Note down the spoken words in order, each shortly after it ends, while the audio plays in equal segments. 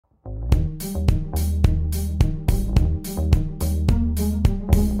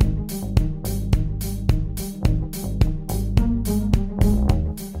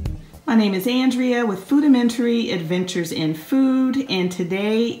My name is Andrea with Foodamentary Adventures in Food, and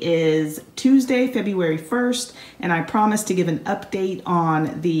today is Tuesday, February 1st, and I promised to give an update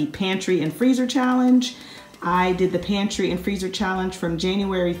on the Pantry and Freezer Challenge. I did the Pantry and Freezer Challenge from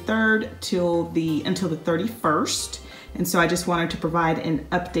January 3rd until the 31st, and so I just wanted to provide an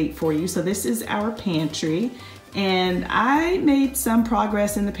update for you. So this is our pantry, and I made some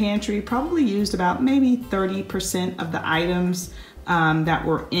progress in the pantry, probably used about maybe 30% of the items that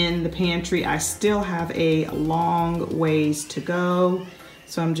were in the pantry. I still have a long ways to go,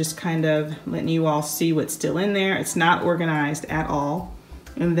 so I'm just kind of letting you all see what's still in there. It's not organized at all.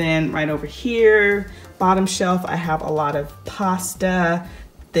 And then right over here, bottom shelf, I have a lot of pasta.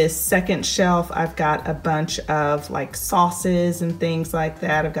 This second shelf, I've got a bunch of like sauces and things like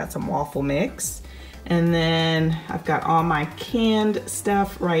that. I've got some waffle mix. And then I've got all my canned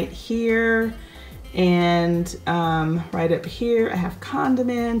stuff right here. And right up here I have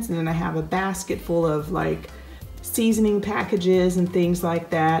condiments, and then I have a basket full of like seasoning packages and things like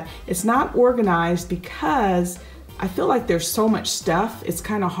that. It's not organized because I feel like there's so much stuff, it's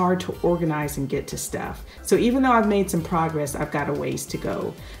kind of hard to organize and get to stuff. So even though I've made some progress, I've got a ways to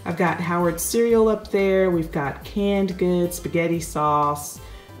go. I've got Howard's cereal up there, we've got canned goods, spaghetti sauce,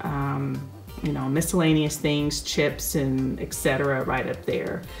 you know, miscellaneous things, chips and etc. right up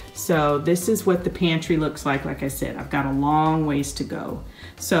there. So this is what the pantry looks like. Like I said, I've got a long ways to go.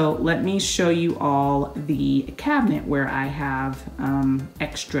 So let me show you all the cabinet where I have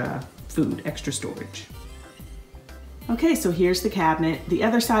extra food, extra storage. Okay, so here's the cabinet. The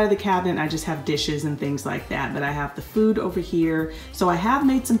other side of the cabinet, I just have dishes and things like that, but I have the food over here. So I have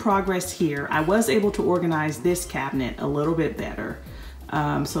made some progress here. I was able to organize this cabinet a little bit better.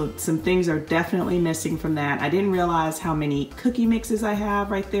 So some things are definitely missing from that. I didn't realize how many cookie mixes I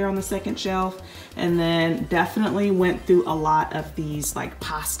have right there on the second shelf. And then definitely went through a lot of these like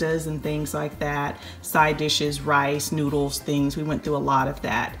pastas and things like that. Side dishes, rice, noodles, things. We went through a lot of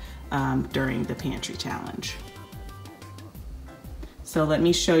that during the pantry challenge. So let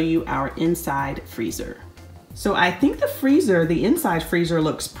me show you our inside freezer. So I think the inside freezer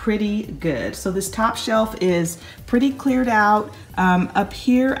looks pretty good. So this top shelf is pretty cleared out. Up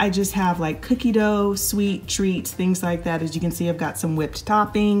here, I just have like cookie dough, sweet treats, things like that. As you can see, I've got some whipped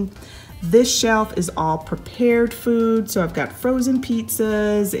topping. This shelf is all prepared food. So I've got frozen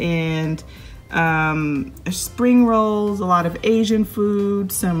pizzas and spring rolls, a lot of Asian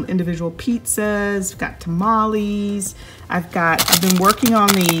food, some individual pizzas, I've got tamales. I've been working on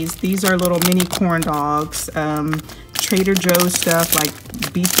these. These are little mini corn dogs, Trader Joe's stuff like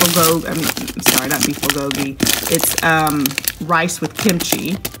beef bulgogi, sorry, not beef bulgogi. It's rice with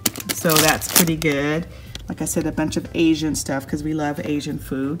kimchi, so that's pretty good. Like I said, a bunch of Asian stuff because we love Asian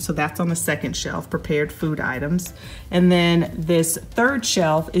food. So that's on the second shelf, prepared food items. And then this third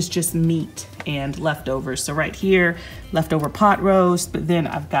shelf is just meat and leftovers. So right here, leftover pot roast, but then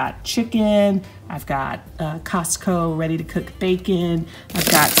I've got chicken, I've got Costco ready to cook bacon,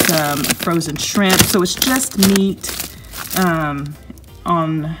 I've got some frozen shrimp. So it's just meat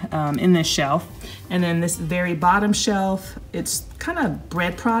in this shelf. And then this very bottom shelf, it's kind of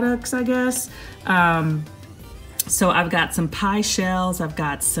bread products, I guess. So I've got some pie shells, I've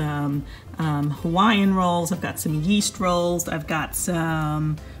got some Hawaiian rolls, I've got some yeast rolls, I've got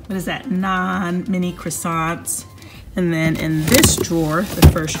some, what is that, naan mini croissants. And then in this drawer, the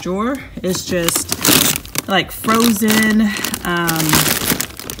first drawer, is just like frozen,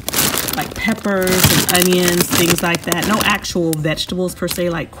 like peppers and onions, things like that. No actual vegetables per se,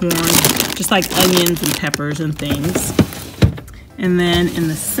 like corn, just like onions and peppers and things. And then in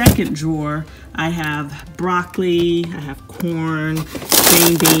the second drawer, I have broccoli, I have corn,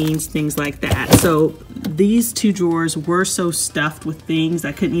 green beans, things like that. So these two drawers were so stuffed with things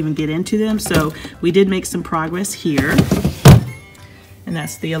I couldn't even get into them. So we did make some progress here. And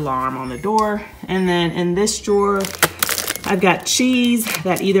that's the alarm on the door. And then in this drawer, I've got cheese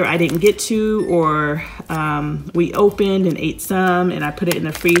that either I didn't get to or we opened and ate some, and I put it in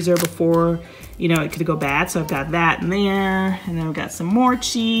the freezer before, you know, it could go bad. So I've got that in there, and then I've got some more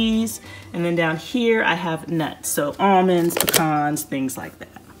cheese. And then down here I have nuts, so almonds, pecans, things like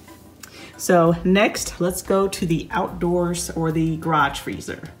that. So next, let's go to the outdoors or the garage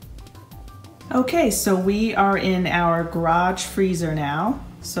freezer. Okay, so we are in our garage freezer now.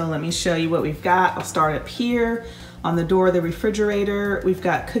 So let me show you what we've got. I'll start up here. On the door of the refrigerator, we've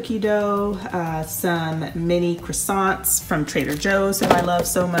got cookie dough, some mini croissants from Trader Joe's that I love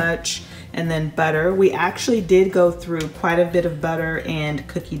so much, and then butter. We actually did go through quite a bit of butter and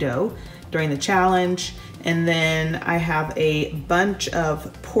cookie dough during the challenge. And then I have a bunch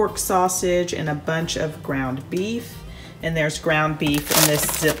of pork sausage and a bunch of ground beef. And there's ground beef in this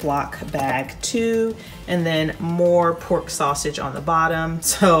Ziploc bag too. And then more pork sausage on the bottom.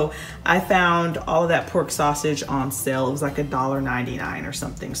 So I found all of that pork sausage on sale. It was like $1.99 or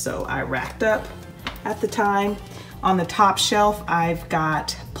something. So I racked up at the time. On the top shelf, I've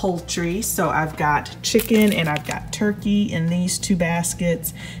got poultry. So I've got chicken and I've got turkey in these two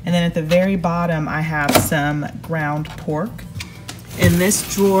baskets. And then at the very bottom, I have some ground pork. In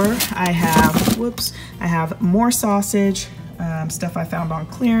this drawer, I have more sausage, stuff I found on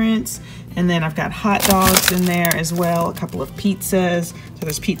clearance. And then I've got hot dogs in there as well, a couple of pizzas. So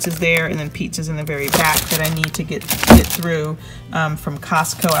there's pizzas there and then pizzas in the very back that I need to get through from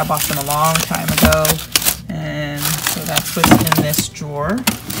Costco. I bought them a long time ago. And so that's what's in this drawer.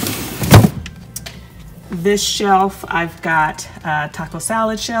 This shelf, I've got taco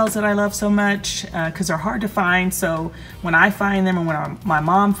salad shells that I love so much because they're hard to find. So when I find them and when my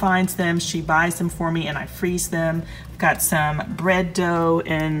mom finds them, she buys them for me and I freeze them. I've got some bread dough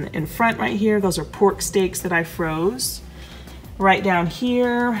in front right here. Those are pork steaks that I froze. Right down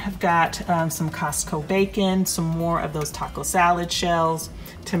here, I've got some Costco bacon, some more of those taco salad shells,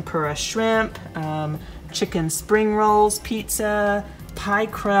 tempura shrimp, chicken spring rolls, pizza, pie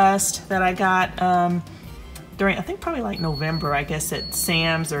crust that I got during, I think probably like November, I guess at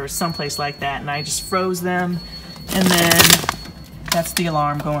Sam's or someplace like that, and I just froze them. And then that's the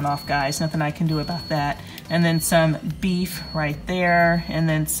alarm going off, guys. Nothing I can do about that. And then some beef right there, and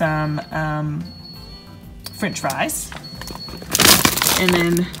then some French fries, and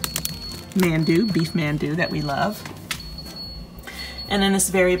then mandu, beef mandu that we love. And then this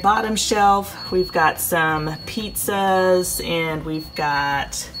very bottom shelf, we've got some pizzas and we've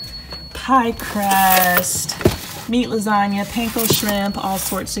got pie crust, meat lasagna, panko shrimp, all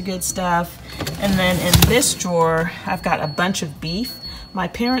sorts of good stuff. And then in this drawer, I've got a bunch of beef. My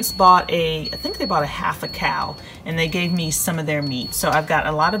parents bought I think they bought a half a cow and they gave me some of their meat. So I've got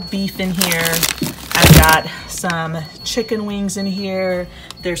a lot of beef in here. I've got some chicken wings in here.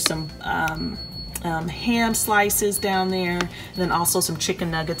 There's some ham slices down there, and then also some chicken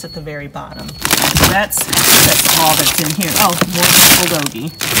nuggets at the very bottom. So that's all that's in here. Oh, more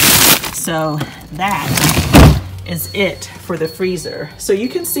bulgogi. So that is it for the freezer. So you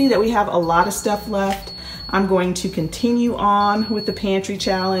can see that we have a lot of stuff left. I'm going to continue on with the pantry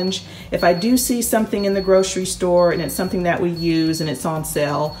challenge. If I do see something in the grocery store and it's something that we use and it's on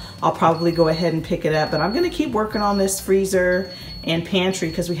sale, I'll probably go ahead and pick it up. But I'm gonna keep working on this freezer and pantry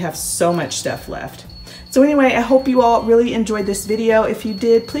because we have so much stuff left. So anyway, I hope you all really enjoyed this video. If you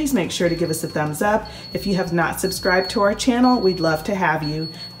did, please make sure to give us a thumbs up. If you have not subscribed to our channel, we'd love to have you.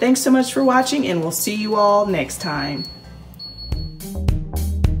 Thanks so much for watching, and we'll see you all next time.